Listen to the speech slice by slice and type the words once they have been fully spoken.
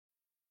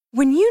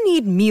When you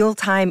need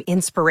mealtime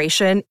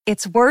inspiration,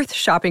 it's worth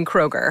shopping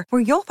Kroger,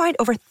 where you'll find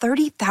over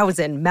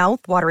 30,000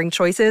 mouth-watering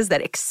choices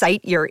that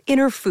excite your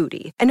inner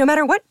foodie. And no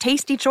matter what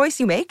tasty choice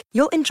you make,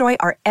 you'll enjoy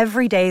our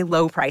everyday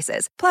low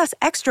prices, plus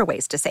extra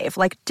ways to save,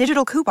 like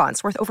digital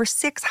coupons worth over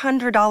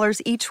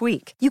 $600 each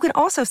week. You can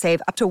also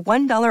save up to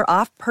 $1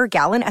 off per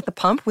gallon at the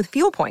pump with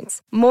fuel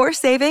points. More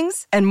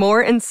savings and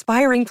more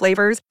inspiring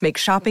flavors make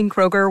shopping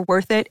Kroger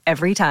worth it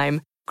every time.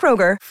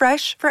 Kroger,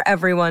 fresh for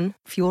everyone.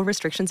 Fuel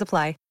restrictions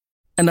apply.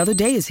 Another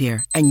day is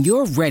here, and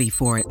you're ready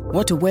for it.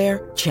 What to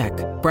wear? Check.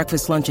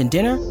 Breakfast, lunch, and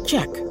dinner?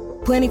 Check.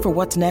 Planning for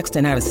what's next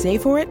and how to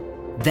save for it?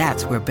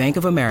 That's where Bank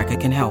of America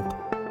can help.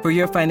 For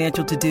your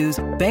financial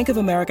to-dos, Bank of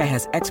America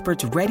has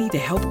experts ready to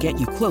help get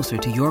you closer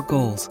to your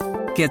goals.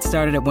 Get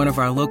started at one of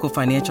our local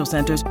financial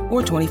centers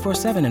or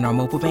 24/7 in our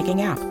mobile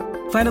banking app.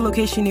 Find a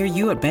location near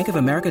you at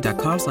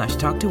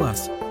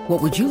bankofamerica.com/talktous.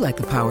 What would you like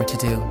the power to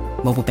do?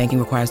 Mobile banking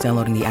requires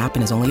downloading the app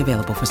and is only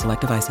available for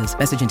select devices.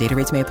 Message and data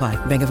rates may apply.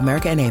 Bank of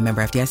America N.A.,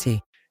 member FDIC.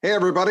 Hey,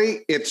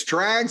 everybody, it's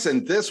Trags,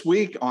 and this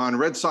week on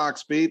Red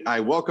Sox Beat, I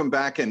welcome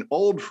back an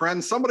old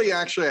friend, somebody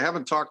actually I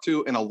haven't talked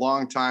to in a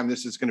long time.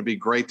 This is going to be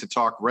great to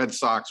talk Red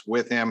Sox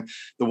with him,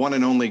 the one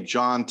and only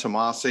John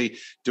Tomase,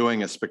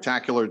 doing a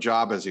spectacular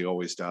job, as he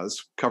always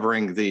does,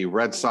 covering the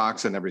Red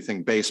Sox and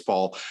everything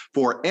baseball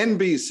for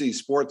NBC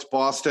Sports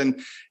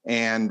Boston,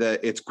 and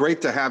it's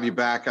great to have you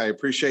back. I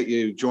appreciate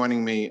you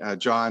joining me,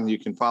 John. You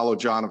can follow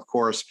John, of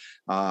course,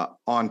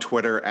 on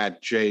Twitter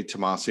at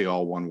 @JTomase,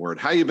 all one word.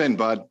 How you been,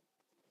 bud?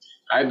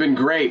 I've been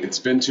great. It's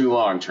been too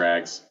long,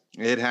 Trags.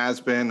 It has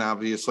been.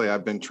 Obviously,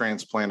 I've been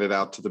transplanted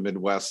out to the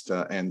Midwest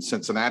and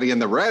Cincinnati,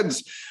 and the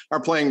Reds are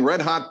playing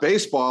red hot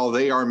baseball.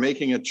 They are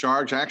making a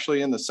charge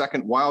actually in the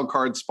second wild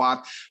card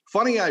spot.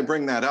 Funny I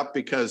bring that up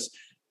because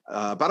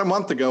about a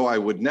month ago, I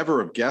would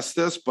never have guessed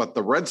this, but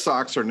the Red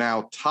Sox are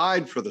now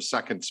tied for the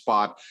second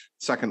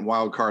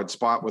wild card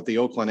spot with the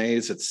Oakland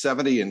A's at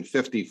 70 and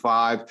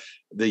 55.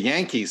 The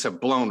Yankees have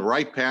blown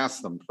right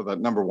past them for the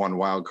number one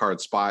wild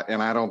card spot.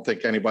 And I don't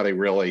think anybody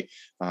really,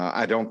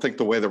 I don't think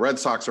the way the Red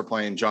Sox are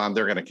playing, John,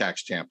 they're going to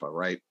catch Tampa,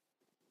 right?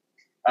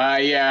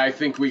 Yeah, I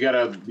think we got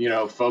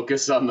to,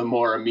 focus on the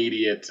more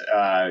immediate,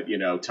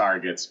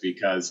 targets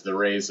because the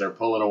Rays are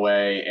pulling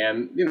away.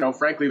 And,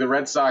 frankly, the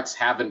Red Sox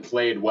haven't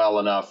played well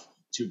enough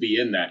to be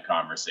in that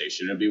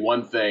conversation. It'd be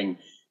one thing,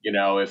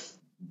 if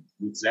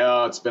we'd say,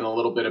 oh, it's been a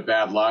little bit of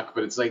bad luck,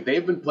 but it's like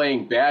they've been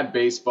playing bad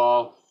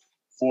baseball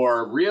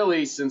for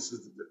really since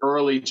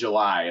early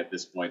July at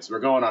this point. So we're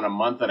going on a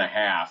month and a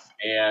half.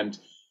 And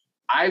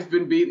I've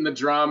been beating the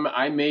drum.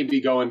 I may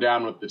be going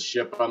down with the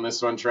ship on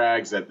this one,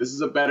 Trags, that this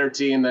is a better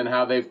team than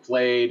how they've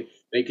played.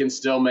 They can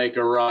still make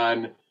a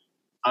run.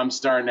 I'm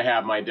starting to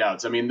have my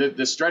doubts. I mean,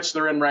 the stretch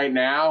they're in right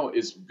now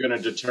is going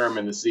to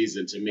determine the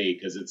season to me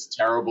because it's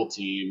terrible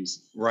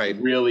teams. Right.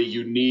 Really,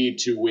 you need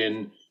to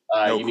win.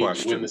 You need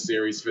to win the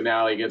series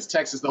finale against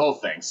Texas, the whole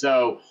thing.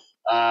 So,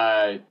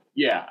 I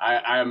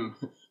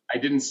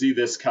didn't see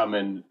this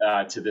coming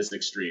to this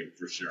extreme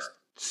for sure.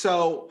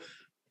 So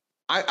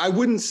I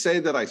wouldn't say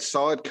that I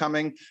saw it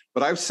coming,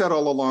 but I've said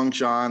all along,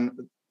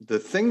 John, the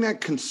thing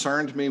that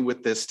concerned me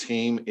with this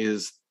team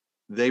is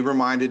they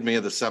reminded me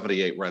of the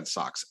 78 Red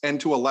Sox and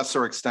to a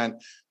lesser extent,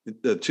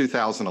 the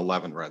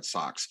 2011 Red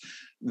Sox,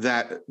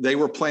 that they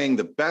were playing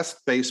the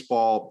best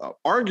baseball,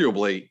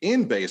 arguably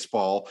in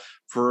baseball,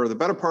 for the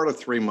better part of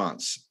 3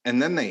 months.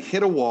 And then they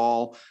hit a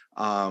wall.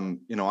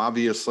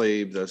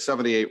 Obviously the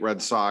 78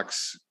 Red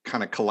Sox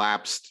kind of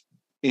collapsed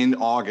in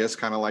August,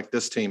 kind of like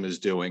this team is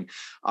doing.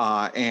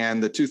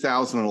 And the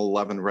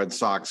 2011 Red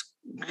Sox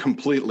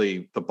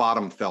completely, the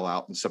bottom fell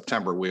out in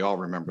September. We all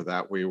remember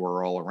that. We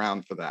were all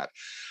around for that.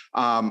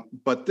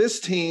 But this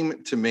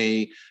team, to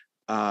me,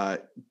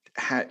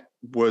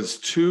 was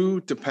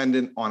too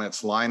dependent on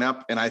its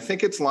lineup. And I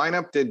think its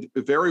lineup did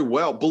very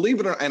well, believe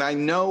it or not. And I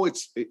know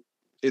it's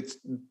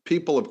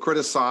people have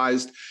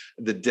criticized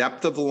the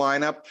depth of the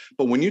lineup,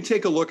 but when you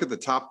take a look at the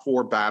top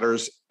four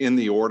batters in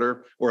the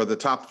order or the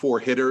top four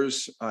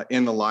hitters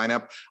in the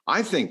lineup,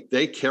 I think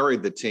they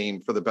carried the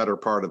team for the better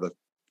part of the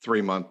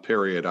 3-month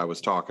period I was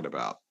talking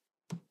about.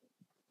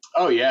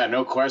 Oh, yeah,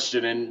 no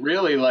question. And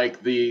really,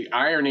 like, the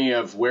irony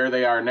of where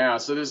they are now.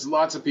 So there's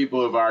lots of people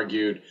who have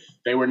argued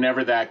they were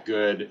never that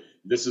good.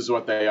 This is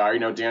what they are.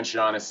 Dan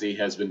Shaughnessy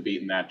has been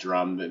beating that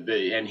drum.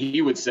 And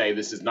he would say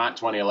this is not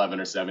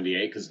 2011 or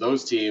 78 because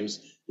those teams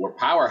were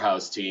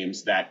powerhouse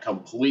teams that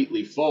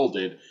completely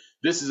folded.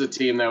 This is a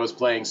team that was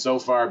playing so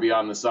far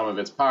beyond the sum of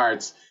its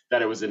parts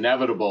that it was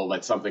inevitable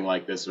that something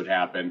like this would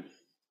happen.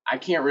 I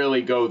can't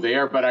really go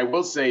there, but I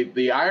will say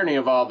the irony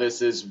of all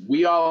this is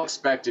we all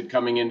expected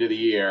coming into the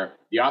year,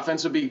 the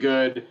offense would be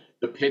good,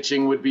 the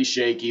pitching would be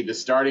shaky, the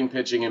starting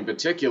pitching in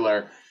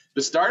particular.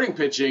 The starting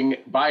pitching,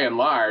 by and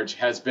large,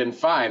 has been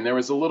fine. There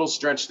was a little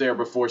stretch there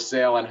before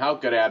Sale and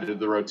Houck got added to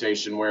the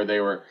rotation where they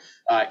were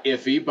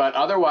iffy, but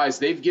otherwise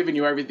they've given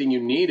you everything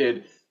you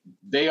needed.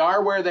 They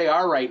are where they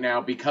are right now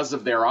because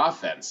of their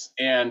offense,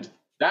 and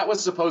that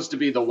was supposed to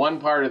be the one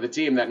part of the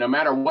team that no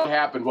matter what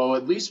happened, well,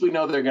 at least we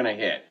know they're going to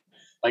hit.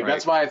 Like, Right.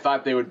 that's why I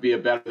thought they would be a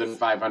better than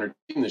 500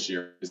 team this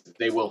year, is that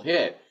they will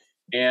hit.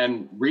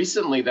 And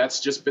recently,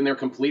 that's just been their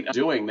complete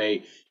undoing.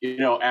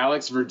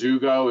 Alex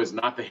Verdugo is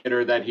not the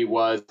hitter that he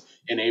was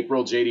in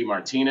April. JD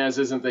Martinez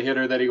isn't the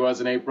hitter that he was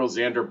in April.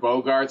 Xander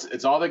Bogaerts.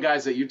 It's all the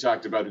guys that you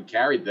talked about who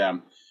carried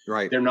them.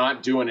 Right. They're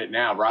not doing it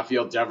now.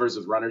 Rafael Devers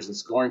with runners in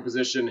scoring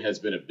position has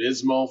been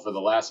abysmal for the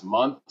last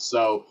month.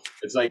 So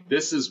it's like,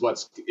 this is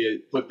what's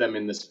put them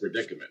in this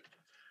predicament.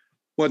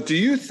 Well, do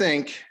you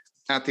think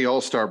at the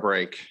All-Star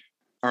break,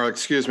 or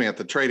excuse me, at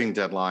the trading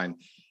deadline,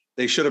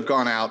 they should have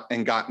gone out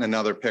and gotten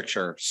another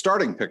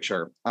starting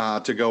pitcher,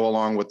 to go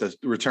along with the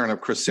return of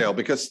Chris Sale?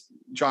 Because,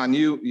 John,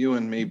 you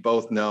and me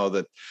both know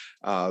that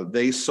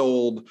they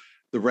sold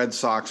the Red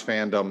Sox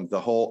fandom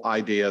the whole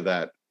idea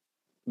that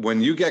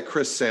when you get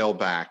Chris Sale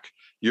back,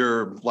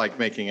 you're like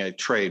making a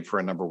trade for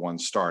a number one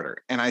starter.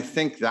 And I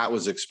think that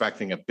was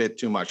expecting a bit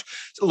too much.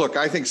 So look,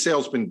 I think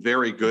Sale's been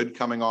very good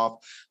coming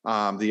off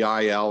the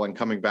IL and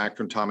coming back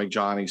from Tommy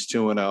John. He's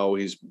 2-0.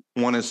 He's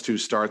won his 2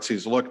 starts.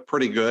 He's looked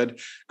pretty good.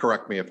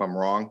 Correct me if I'm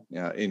wrong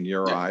in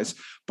your eyes.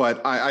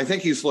 But I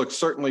think he's looked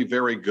certainly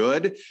very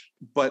good.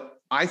 But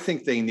I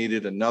think they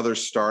needed another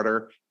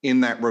starter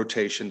in that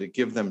rotation to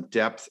give them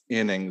depth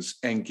innings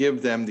and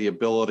give them the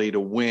ability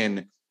to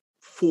win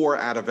 4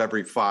 out of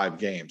every 5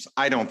 games.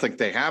 I don't think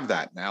they have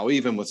that now,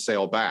 even with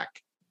Sale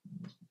back.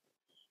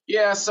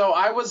 Yeah, so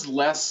I was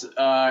less,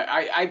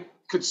 I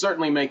could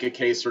certainly make a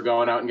case for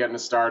going out and getting a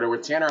starter.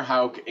 With Tanner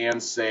Houck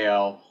and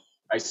Sale,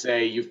 I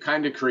say you've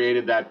kind of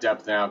created that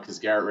depth now because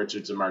Garrett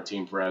Richards and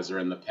Martin Perez are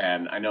in the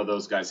pen. I know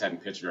those guys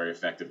hadn't pitched very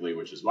effectively,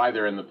 which is why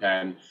they're in the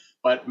pen.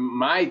 But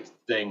my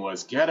thing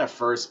was get a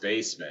first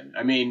baseman.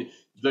 I mean,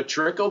 the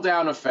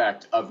trickle-down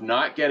effect of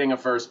not getting a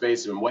first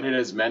baseman, what it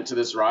has meant to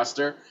this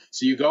roster.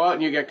 So you go out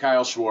and you get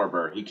Kyle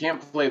Schwarber. He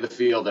can't play the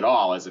field at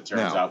all, as it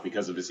turns out,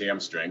 because of his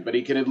hamstring, but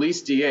he can at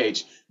least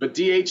DH. But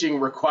DHing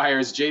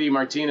requires JD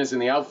Martinez in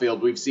the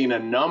outfield. We've seen a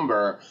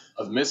number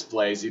of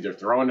misplays, either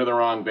throwing to the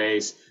wrong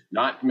base,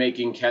 not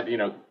making,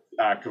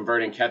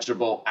 converting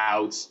catchable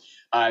outs.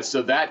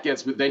 So that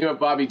gets, but then you have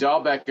Bobby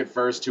Dahlbeck at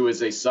first, who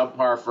is a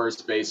subpar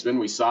first baseman.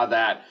 We saw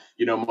that,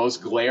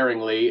 most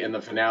glaringly in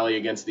the finale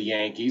against the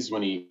Yankees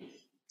when he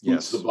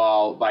boots the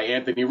ball by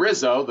Anthony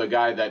Rizzo, the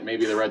guy that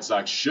maybe the Red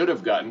Sox should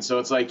have gotten. So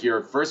it's like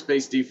your first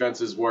base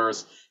defense is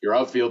worse. Your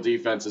outfield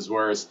defense is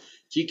worse.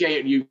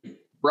 Kike, you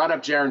brought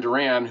up Jarren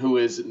Duran, who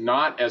is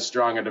not as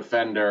strong a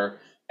defender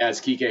as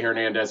Kike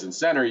Hernandez in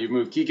center. You've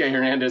moved Kike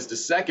Hernandez to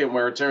second,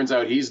 where it turns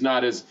out he's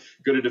not as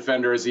good a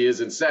defender as he is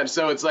in center.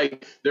 So it's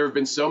like there have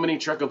been so many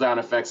trickle-down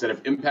effects that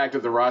have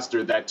impacted the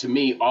roster that, to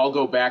me, all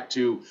go back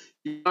to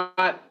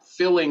not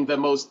filling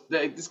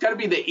it's got to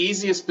be the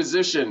easiest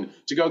position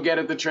to go get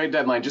at the trade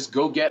deadline. Just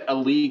go get a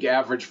league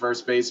average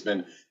first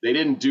baseman. They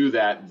didn't do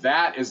that.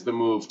 That is the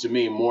move, to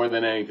me, more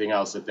than anything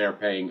else that they're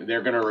going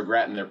to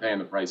regret, and they're paying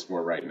the price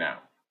for right now.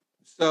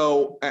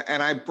 So,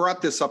 and I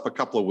brought this up a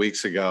couple of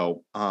weeks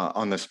ago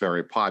on this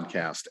very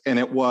podcast,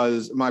 and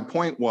my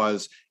point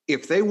was,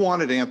 if they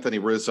wanted Anthony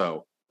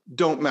Rizzo,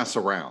 don't mess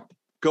around.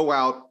 Go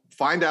out,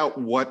 find out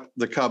what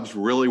the Cubs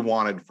really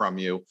wanted from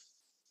you.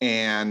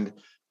 And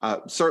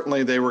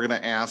certainly they were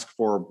going to ask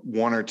for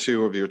 1 or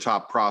 2 of your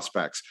top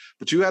prospects,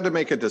 but you had to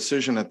make a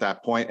decision at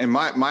that point. And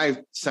my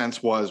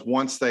sense was,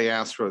 once they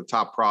asked for the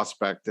top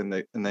prospect and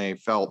they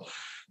felt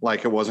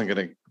like it wasn't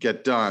going to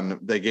get done,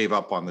 they gave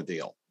up on the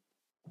deal.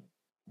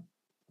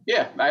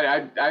 Yeah,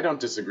 I don't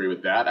disagree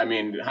with that. I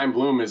mean, Chaim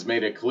Bloom has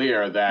made it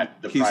clear that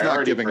he's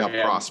not giving up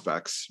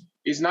prospects.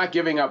 He's not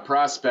giving up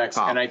prospects.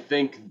 And I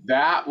think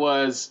that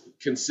was,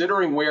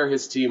 considering where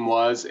his team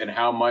was and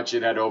how much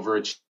it had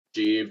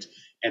overachieved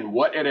and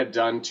what it had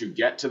done to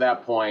get to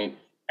that point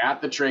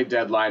at the trade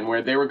deadline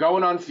where they were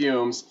going on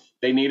fumes.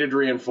 They needed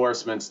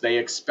reinforcements. They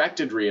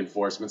expected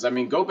reinforcements. I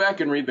mean, go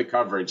back and read the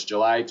coverage,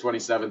 July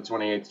 27th,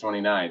 28th,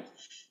 29th.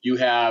 You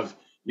have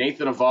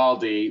Nathan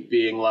Eovaldi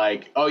being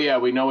like, oh, yeah,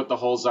 we know what the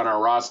holes on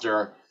our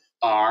roster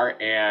are,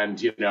 and,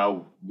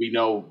 we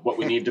know what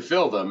we need to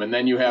fill them. And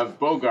then you have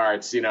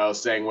Bogaerts,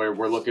 saying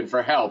we're looking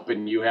for help.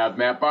 And you have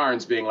Matt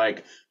Barnes being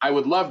like, I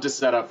would love to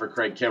set up for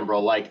Craig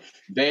Kimbrell. Like,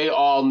 they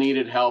all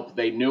needed help.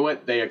 They knew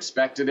it. They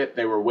expected it.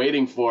 They were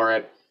waiting for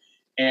it.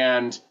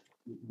 And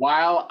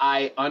while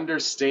I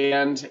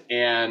understand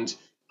and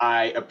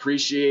I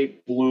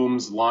appreciate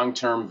Bloom's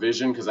long-term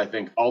vision, because I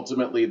think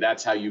ultimately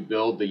that's how you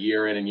build the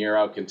year in and year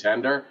out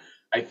contender,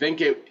 I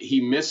think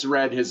he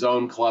misread his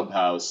own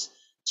clubhouse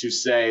to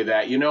say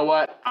that, you know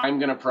what, I'm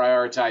going to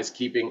prioritize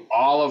keeping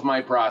all of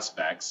my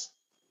prospects,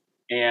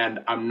 and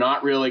I'm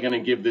not really going to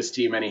give this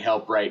team any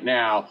help right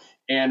now.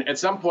 And at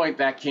some point,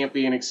 that can't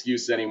be an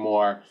excuse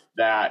anymore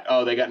that,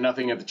 oh, they got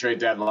nothing at the trade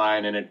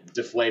deadline and it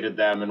deflated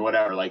them and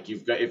whatever. Like,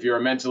 if you're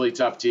a mentally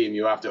tough team,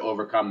 you have to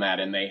overcome that,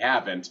 and they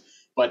haven't.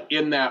 But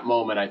in that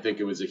moment, I think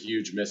it was a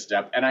huge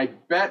misstep. And I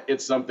bet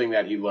it's something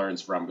that he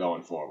learns from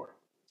going forward.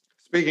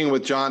 Speaking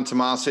with John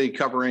Tomasi,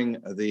 covering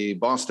the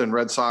Boston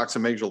Red Sox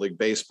and Major League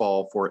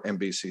Baseball for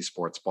NBC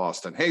Sports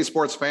Boston. Hey,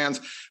 sports fans,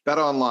 Bet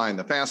Online,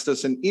 the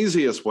fastest and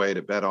easiest way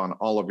to bet on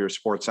all of your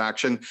sports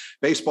action.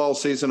 Baseball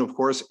season, of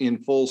course,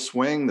 in full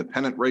swing. The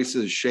pennant race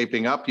is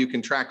shaping up. You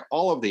can track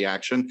all of the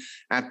action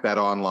at Bet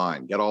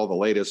Online. Get all the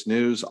latest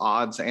news,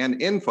 odds,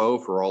 and info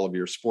for all of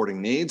your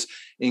sporting needs,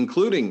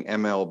 including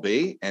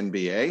MLB,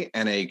 NBA,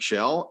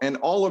 NHL, and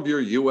all of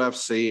your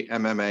UFC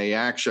MMA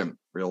action.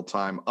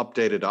 Real-time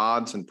updated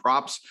odds and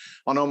props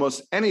on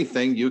almost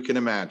anything you can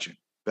imagine.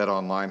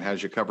 BetOnline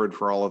has you covered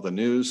for all of the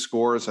news,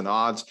 scores, and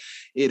odds.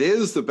 It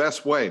is the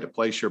best way to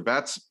place your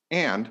bets,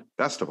 and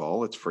best of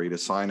all, it's free to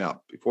sign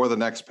up. Before the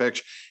next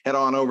pitch, head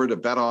on over to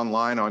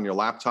BetOnline on your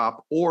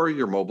laptop or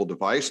your mobile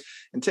device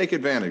and take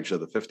advantage of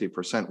the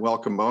 50%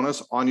 welcome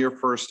bonus on your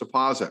first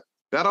deposit.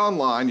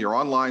 BetOnline, your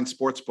online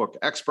sportsbook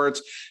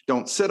experts.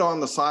 Don't sit on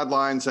the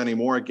sidelines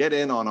anymore. Get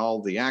in on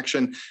all the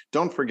action.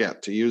 Don't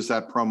forget to use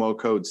that promo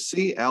code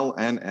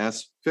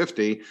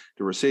CLNS50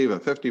 to receive a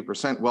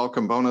 50%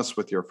 welcome bonus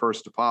with your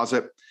first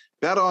deposit.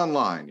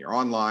 BetOnline, your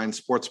online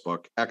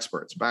sportsbook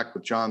experts. Back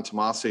with John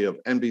Tomasi of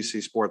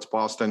NBC Sports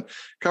Boston,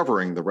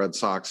 covering the Red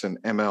Sox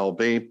and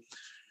MLB.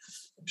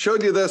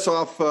 Showed you this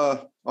off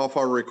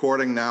our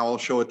recording. Now I'll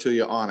show it to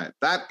you on it.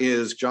 That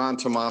is John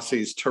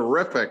Tomasi's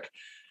terrific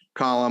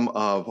column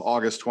of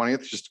August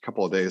 20th, just a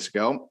couple of days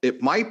ago.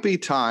 It might be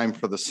time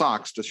for the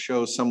Sox to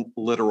show some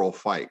literal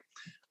fight.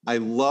 I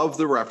love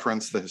the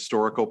reference, the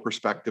historical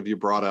perspective you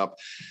brought up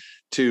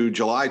to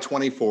July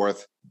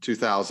 24th,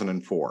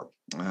 2004.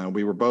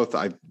 We were both,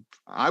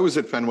 I was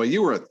at Fenway.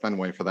 You were at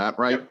Fenway for that,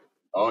 right? Yep.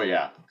 Oh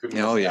yeah.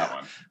 Oh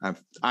yeah.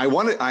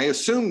 I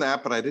assumed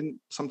that, but I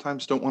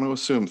sometimes don't want to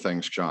assume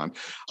things, John.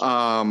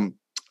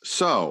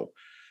 So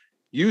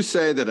you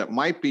say that it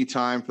might be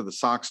time for the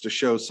Sox to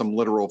show some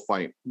literal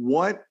fight.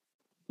 What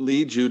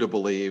leads you to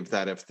believe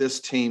that if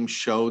this team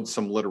showed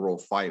some literal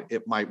fight,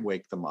 it might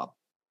wake them up?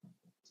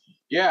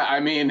 Yeah, I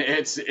mean,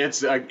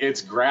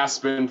 it's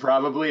grasping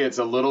probably. It's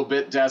a little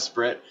bit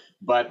desperate,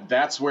 but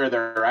that's where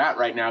they're at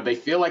right now. They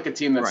feel like a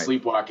team that's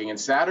sleepwalking. And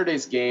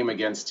Saturday's game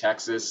against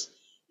Texas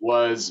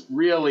was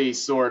really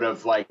sort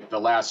of like the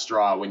last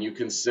straw when you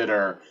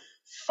consider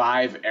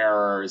 5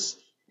 errors,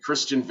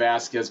 Christian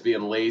Vasquez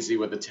being lazy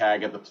with a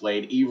tag at the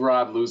plate,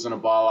 Erod losing a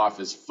ball off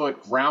his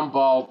foot, ground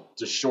ball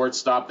to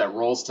shortstop that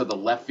rolls to the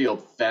left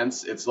field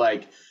fence. It's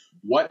like,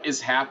 what is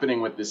happening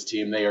with this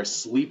team? They are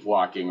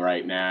sleepwalking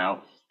right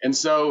now. And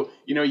so,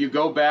 you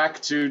go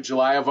back to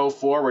July of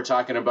 2004, we're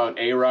talking about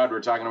Erod, we're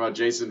talking about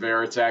Jason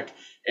Varitek,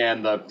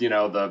 and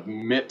the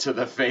mitt to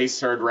the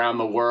face heard around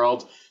the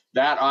world.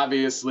 That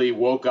obviously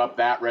woke up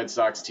that Red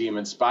Sox team,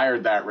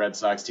 inspired that Red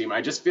Sox team.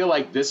 I just feel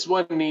like this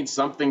one needs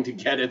something to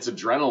get its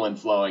adrenaline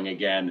flowing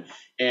again.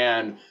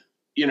 And,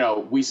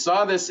 we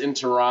saw this in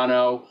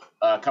Toronto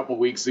a couple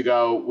weeks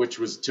ago, which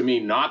was, to me,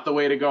 not the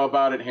way to go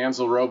about it.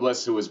 Hansel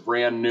Robles, who was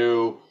brand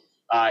new,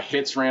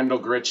 hits Randall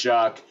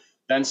Grichuk,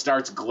 then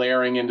starts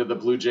glaring into the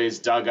Blue Jays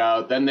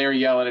dugout. Then they're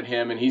yelling at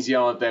him, and he's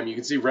yelling at them. You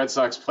can see Red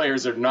Sox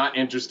players are not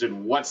interested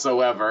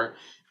whatsoever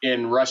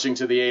in rushing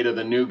to the aid of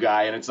the new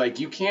guy. And it's like,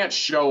 you can't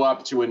show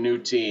up to a new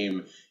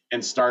team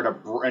and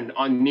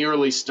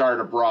nearly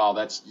start a brawl.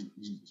 That's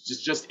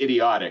just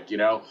idiotic,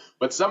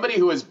 But somebody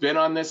who has been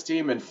on this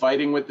team and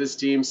fighting with this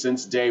team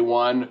since day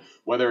one,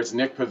 whether it's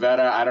Nick Pivetta,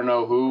 I don't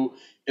know who,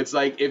 it's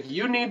like, if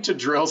you need to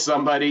drill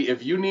somebody,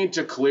 if you need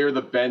to clear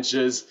the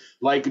benches,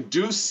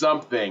 do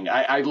something.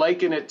 I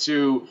liken it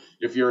to,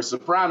 if you're a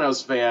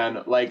Sopranos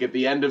fan, like at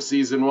the end of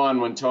season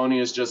 1 when Tony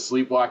is just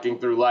sleepwalking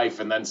through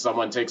life and then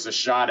someone takes a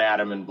shot at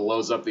him and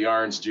blows up the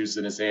orange juice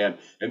in his hand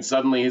and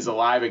suddenly he's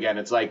alive again.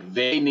 It's like,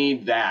 they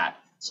need that.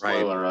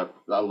 Spoiler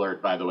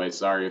alert, by the way.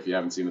 Sorry if you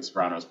haven't seen The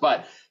Sopranos.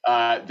 But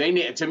they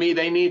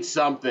need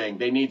something.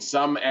 They need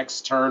some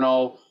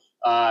external,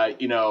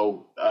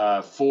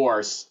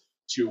 force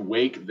to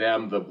wake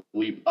them the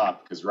bleep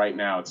up, because right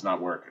now it's not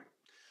working.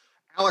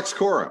 Alex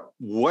Cora,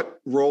 what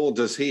role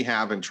does he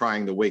have in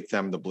trying to wake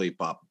them the bleep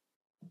up?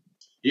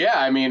 Yeah,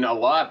 I mean, a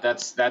lot.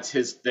 That's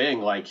his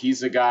thing. Like,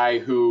 he's a guy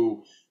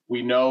who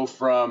we know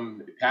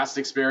from past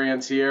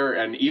experience here,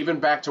 and even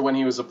back to when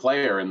he was a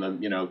player in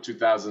the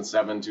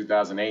 2007,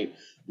 2008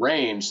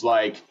 range.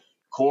 Like,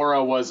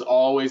 Cora was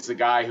always the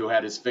guy who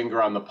had his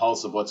finger on the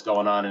pulse of what's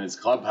going on in his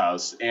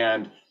clubhouse.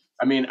 And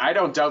I mean, I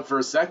don't doubt for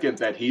a second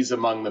that he's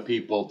among the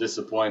people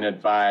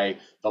disappointed by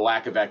the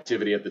lack of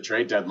activity at the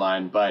trade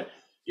deadline. But,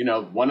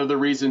 one of the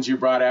reasons you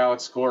brought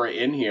Alex Cora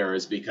in here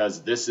is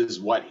because this is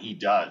what he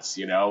does.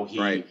 He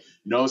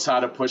knows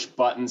how to push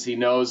buttons. He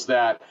knows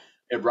that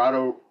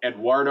Eduardo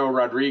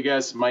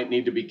Rodriguez might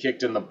need to be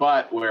kicked in the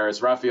butt,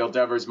 whereas Rafael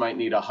Devers might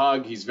need a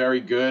hug. He's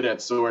very good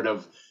at sort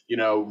of,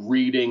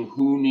 reading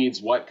who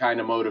needs what kind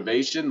of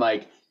motivation.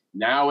 Like,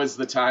 now is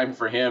the time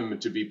for him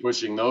to be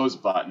pushing those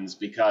buttons,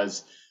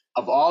 because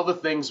of all the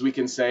things we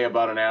can say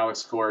about an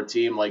Alex Cora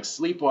team, like,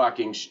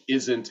 sleepwalking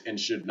isn't and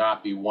should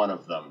not be one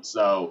of them.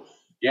 So,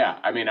 yeah,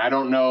 I mean, I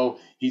don't know.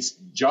 He's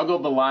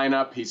juggled the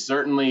lineup. He's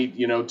certainly,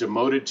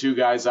 demoted 2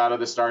 guys out of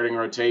the starting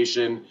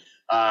rotation.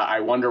 I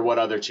wonder what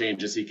other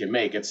changes he can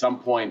make. At some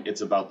point,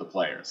 it's about the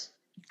players.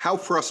 How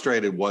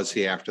frustrated was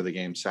he after the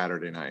game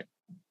Saturday night?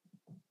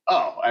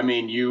 Oh, I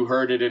mean, you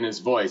heard it in his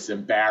voice,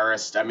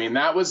 embarrassed. I mean,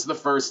 that was the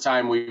first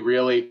time we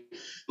really,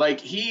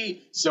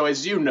 so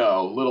as you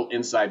know, little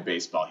inside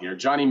baseball here,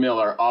 Johnny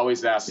Miller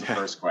always asks the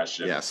first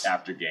question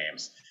after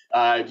games.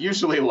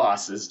 Usually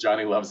losses.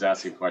 Johnny loves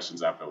asking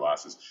questions after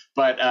losses.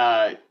 But,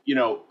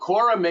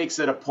 Cora makes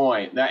it a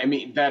point that,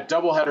 that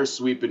doubleheader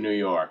sweep in New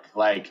York,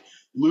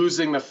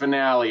 losing the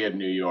finale in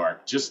New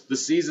York, just the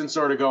season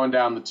sort of going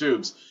down the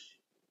tubes.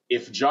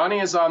 If Johnny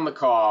is on the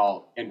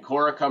call and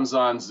Cora comes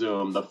on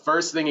Zoom, the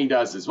first thing he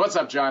does is, "What's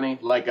up, Johnny?"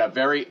 Like a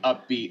very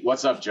upbeat,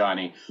 "What's up,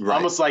 Johnny?" Right.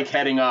 Almost like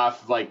heading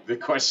off the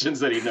questions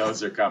that he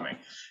knows are coming.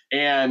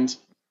 And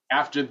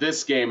after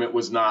this game, it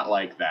was not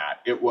like that.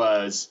 He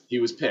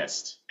was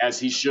pissed, as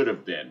he should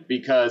have been,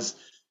 because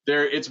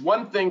it's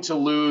one thing to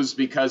lose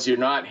because you're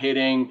not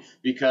hitting,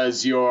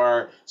 because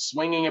you're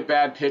swinging at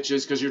bad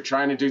pitches, because you're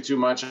trying to do too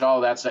much and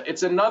all that stuff.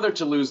 It's another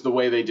to lose the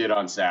way they did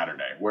on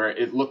Saturday, where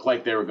it looked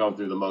like they were going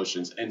through the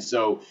motions. And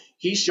so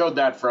he showed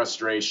that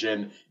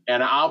frustration,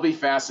 and I'll be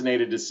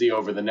fascinated to see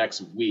over the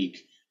next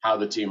week how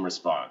the team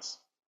responds.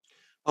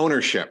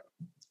 Ownership.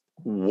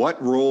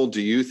 What role do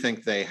you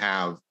think they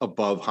have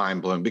above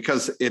Chaim Bloom?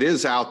 Because it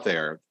is out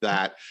there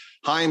that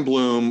Chaim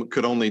Bloom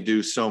could only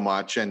do so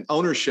much, and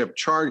ownership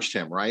charged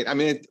him, right? I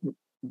mean,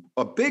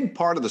 a big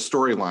part of the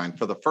storyline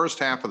for the first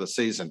half of the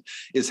season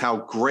is how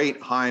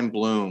great Chaim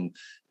Bloom,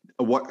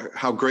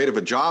 how great of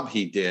a job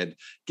he did,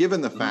 given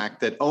the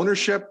fact that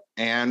ownership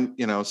and,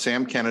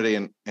 Sam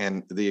Kennedy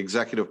and the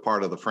executive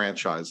part of the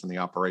franchise and the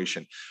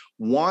operation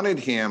wanted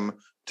him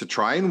to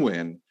try and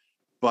win,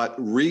 but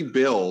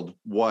rebuild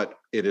what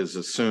it is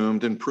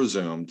assumed and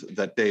presumed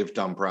that Dave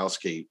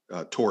Dombrowski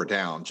tore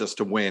down just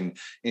to win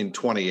in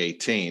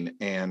 2018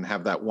 and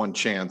have that one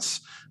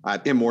chance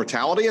at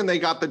immortality. And they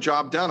got the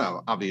job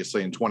done,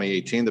 obviously, in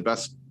 2018, the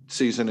best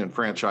season in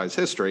franchise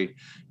history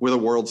with a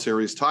World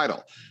Series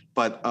title.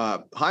 But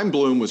Chaim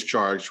Bloom was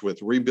charged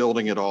with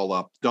rebuilding it all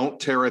up. Don't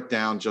tear it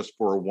down just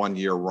for a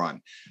one-year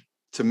run.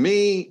 To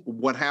me,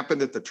 what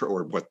happened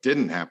or what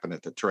didn't happen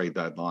at the trade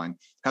deadline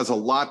has a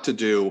lot to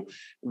do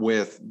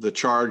with the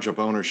charge of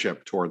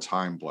ownership towards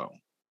Chaim Bloom.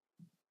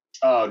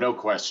 Oh, no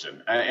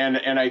question.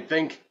 And I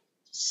think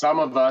some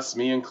of us,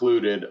 me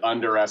included,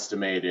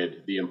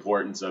 underestimated the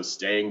importance of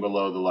staying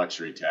below the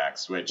luxury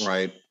tax, which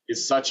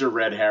is such a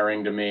red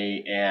herring to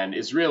me and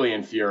is really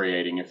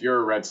infuriating. If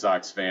you're a Red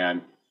Sox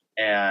fan,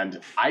 and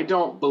I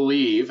don't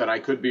believe, and I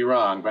could be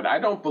wrong, but I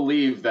don't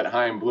believe that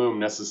Chaim Bloom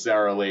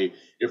necessarily,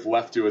 if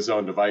left to his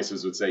own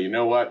devices, would say, you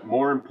know what,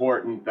 more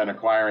important than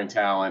acquiring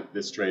talent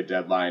this trade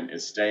deadline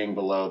is staying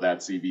below that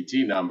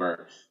CBT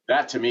number.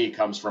 That, to me,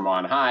 comes from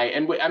on high.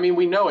 And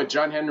we know it.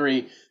 John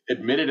Henry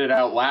admitted it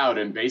out loud,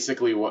 and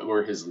basically what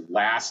were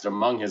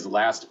among his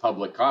last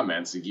public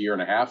comments a year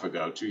and a half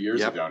ago, 2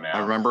 years ago now. I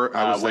remember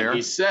I was there. When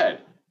he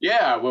said,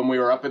 when we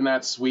were up in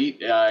that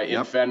suite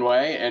in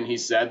Fenway, and he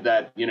said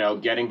that,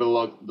 getting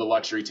below the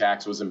luxury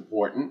tax was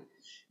important.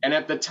 And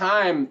at the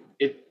time,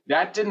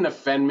 that didn't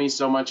offend me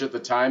so much at the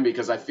time,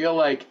 because I feel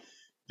like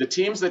the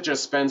teams that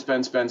just spend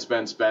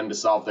to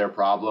solve their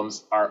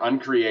problems are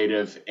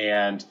uncreative,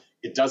 and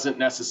it doesn't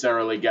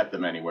necessarily get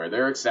them anywhere.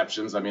 There are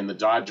exceptions. I mean, the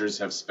Dodgers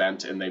have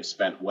spent, and they've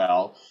spent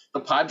well.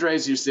 The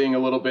Padres, you're seeing a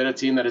little bit of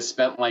team that has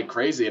spent like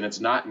crazy, and it's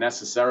not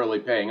necessarily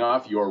paying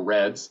off. Your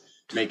Reds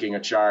making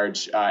a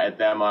charge at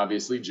them,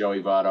 obviously.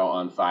 Joey Votto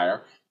on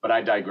fire, but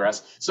I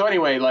digress. So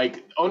anyway,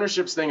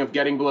 ownership's thing of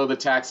getting below the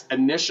tax,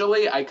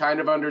 initially I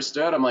kind of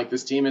understood. I'm like,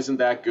 this team isn't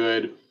that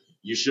good.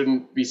 You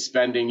shouldn't be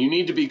spending. You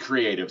need to be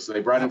creative. So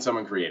they brought in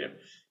someone creative.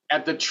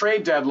 At the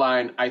trade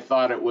deadline, I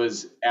thought it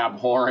was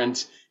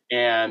abhorrent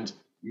and,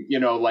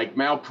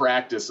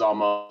 malpractice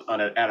almost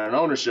at an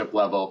ownership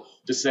level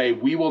to say,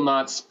 we will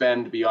not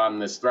spend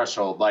beyond this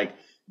threshold.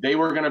 They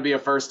were going to be a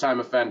first-time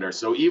offender.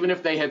 So even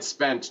if they had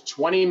spent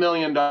 $20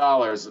 million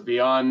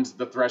beyond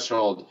the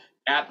threshold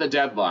at the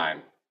deadline,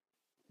 it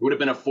would have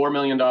been a $4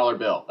 million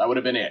bill. That would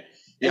have been it.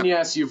 Yep. And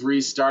yes, you've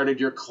restarted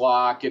your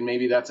clock, and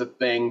maybe that's a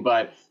thing,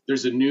 but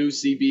there's a new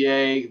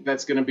CBA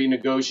that's going to be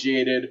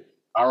negotiated.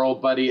 Our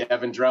old buddy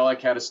Evan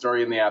Drellick had a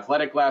story in The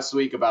Athletic last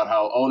week about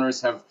how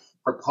owners have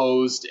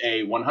proposed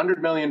a $100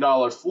 million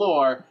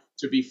floor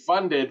to be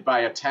funded by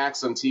a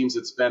tax on teams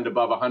that spend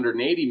above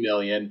 $180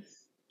 million.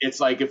 It's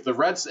like if the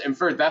Reds, and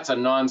first, that's a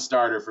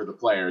non-starter for the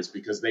players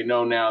because they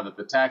know now that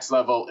the tax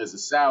level is a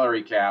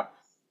salary cap.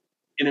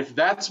 And if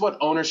that's what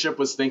ownership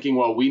was thinking,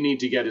 well, we need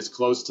to get as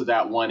close to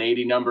that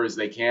 180 number as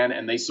they can,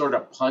 and they sort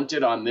of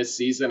punted on this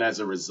season as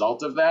a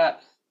result of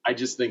that, I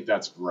just think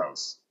that's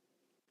gross.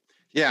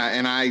 Yeah,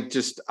 and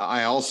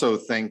I also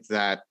think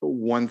that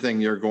one thing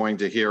you're going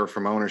to hear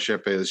from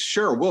ownership is,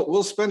 sure,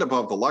 we'll spend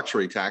above the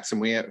luxury tax, and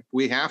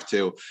we have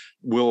to.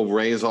 We'll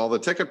raise all the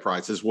ticket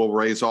prices. We'll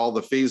raise all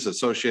the fees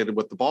associated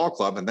with the ball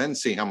club, and then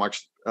see how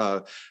much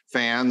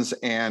fans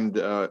and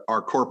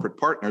our corporate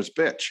partners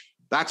bitch.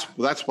 That's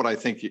what I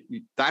think.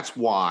 That's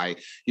why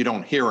you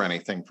don't hear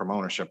anything from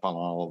ownership on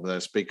all of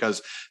this,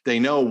 because they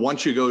know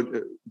once you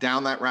go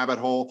down that rabbit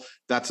hole,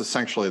 that's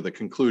essentially the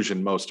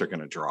conclusion most are going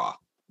to draw.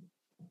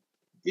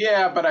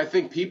 Yeah, but I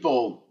think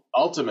people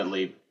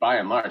ultimately, by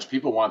and large,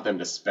 people want them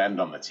to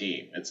spend on the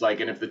team. It's like,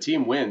 and if the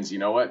team wins, you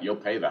know what? You'll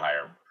pay the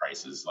higher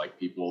prices. Like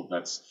people,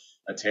 that's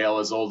a tale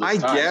as old as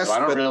time. Guess, so I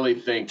don't really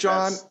think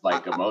John, that's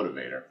like a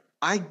motivator.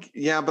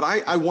 But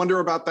I wonder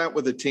about that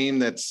with a team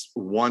that's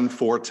won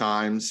 4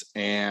 times,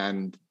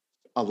 and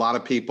a lot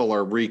of people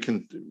are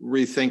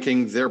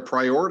rethinking their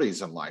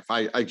priorities in life.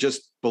 I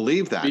just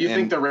believe that. Do you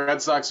think the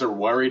Red Sox are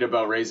worried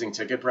about raising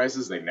ticket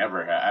prices? They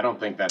never have. I don't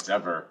think that's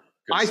ever.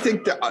 I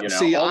think that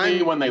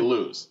only when they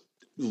lose.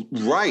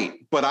 Right,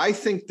 but I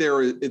think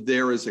there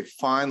is a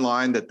fine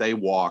line that they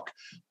walk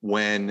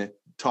when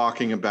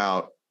talking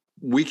about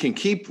we can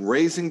keep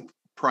raising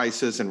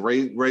prices and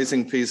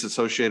raising fees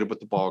associated with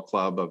the ball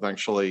club.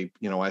 Eventually,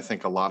 I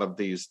think a lot of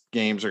these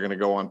games are going to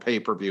go on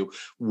pay-per-view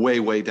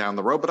way down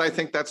the road, but I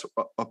think that's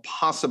a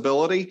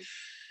possibility.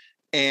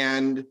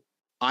 And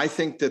I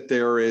think that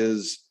there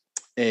is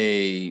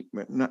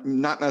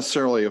not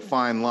necessarily a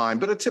fine line,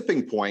 but a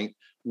tipping point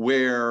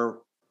where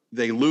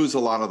they lose a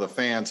lot of the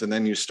fans, and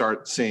then you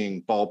start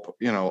seeing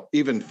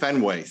even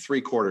Fenway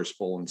 3/4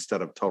 full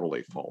instead of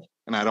totally full.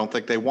 And I don't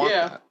think they want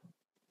that.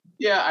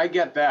 Yeah, I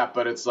get that,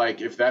 but it's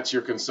like, if that's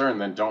your concern,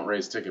 then don't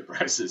raise ticket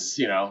prices.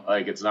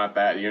 Like it's not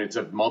that, it's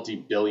a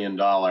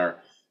multi-billion-dollar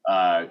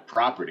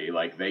property.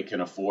 Like they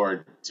can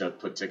afford to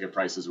put ticket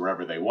prices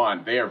wherever they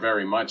want. They are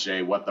very much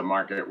a what the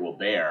market will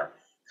bear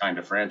kind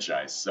of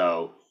franchise.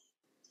 So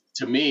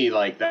to me,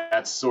 like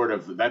that's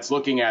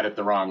looking at it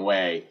the wrong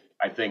way.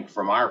 I think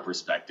from our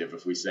perspective,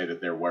 if we say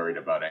that they're worried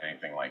about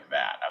anything like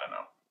that, I don't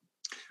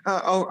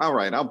know. All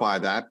right. I'll buy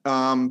that.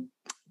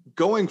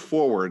 Going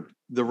forward,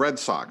 the Red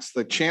Sox,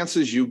 the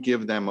chances you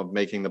give them of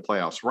making the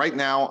playoffs right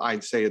now,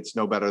 I'd say it's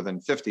no better than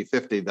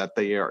 50-50 that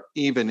they are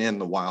even in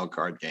the wild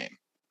card game.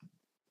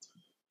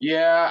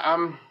 Yeah,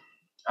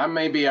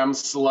 I'm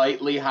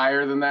slightly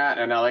higher than that.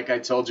 And like I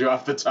told you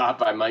off the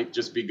top, I might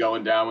just be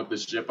going down with the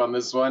ship on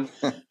this one.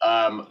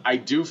 I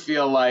do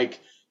feel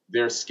like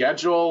their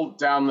schedule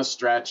down the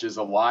stretch is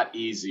a lot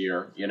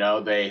easier.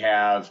 They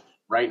have,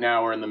 right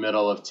now we're in the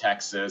middle of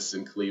Texas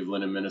and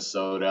Cleveland and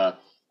Minnesota.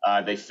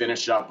 They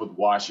finish up with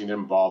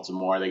Washington,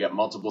 Baltimore. They got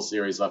multiple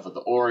series left with the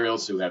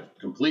Orioles, who have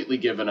completely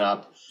given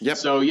up. Yep.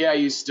 So, yeah,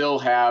 you still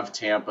have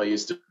Tampa. You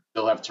still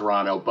have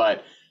Toronto.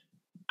 But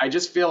I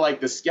just feel like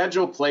the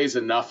schedule plays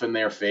enough in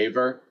their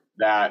favor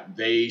that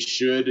they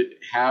should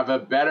have a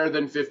better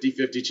than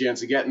 50-50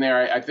 chance of getting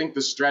there. I think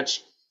the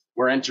stretch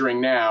we're entering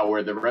now,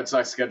 where the Red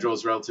Sox schedule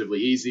is relatively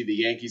easy. The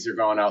Yankees are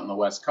going out on the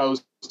West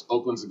Coast.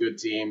 Oakland's a good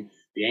team.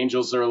 The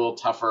Angels are a little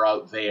tougher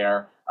out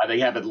there. They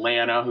have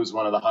Atlanta, who's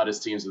one of the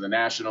hottest teams in the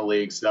National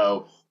League.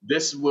 So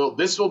this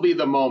will be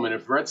the moment.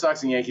 If Red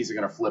Sox and Yankees are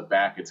going to flip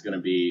back, it's going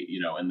to be,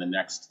 in the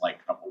next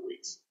couple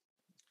weeks.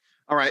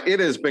 All right.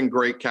 It has been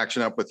great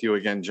catching up with you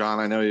again, John.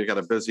 I know you've got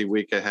a busy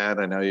week ahead.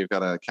 I know you've got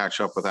to catch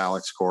up with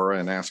Alex Cora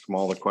and ask him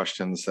all the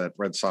questions that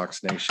Red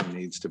Sox Nation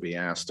needs to be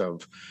asked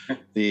of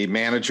the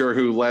manager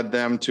who led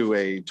them to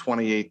a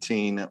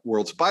 2018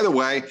 Worlds. By the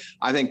way,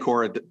 I think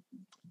Cora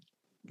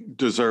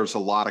deserves a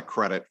lot of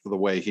credit for the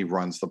way he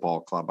runs the ball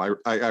club.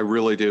 I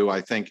really do.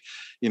 I think,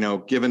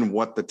 given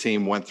what the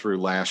team went through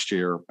last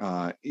year,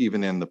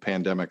 even in the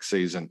pandemic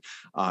season,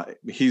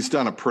 he's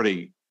done a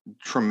pretty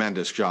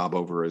tremendous job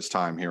over his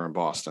time here in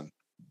Boston.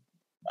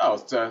 Oh,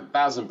 it's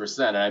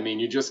 1,000%. I mean,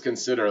 you just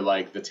consider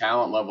the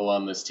talent level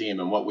on this team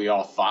and what we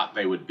all thought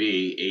they would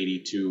be,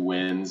 82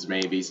 wins,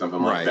 maybe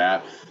something like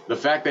that. The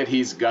fact that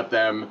he's got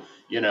them,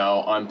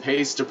 on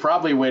pace to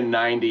probably win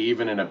 90,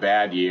 even in a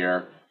bad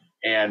year,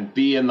 and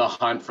be in the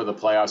hunt for the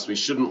playoffs. We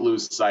shouldn't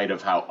lose sight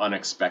of how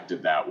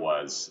unexpected that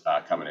was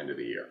coming into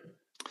the year.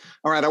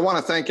 All right. I want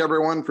to thank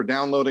everyone for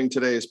downloading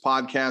today's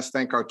podcast.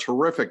 Thank our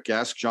terrific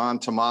guest, John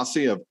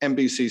Tomase of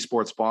NBC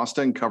Sports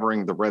Boston,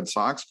 covering the Red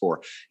Sox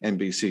for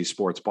NBC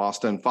Sports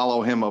Boston.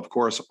 Follow him, of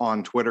course,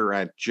 on Twitter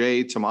at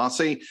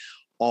jtomase,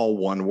 all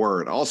one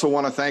word. Also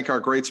want to thank our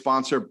great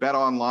sponsor,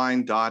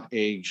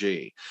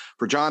 betonline.ag.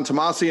 For John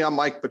Tomase, I'm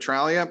Mike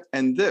Petraglia,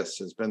 and this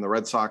has been the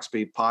Red Sox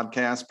Beat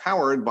podcast,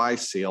 powered by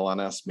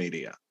CLNS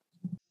Media.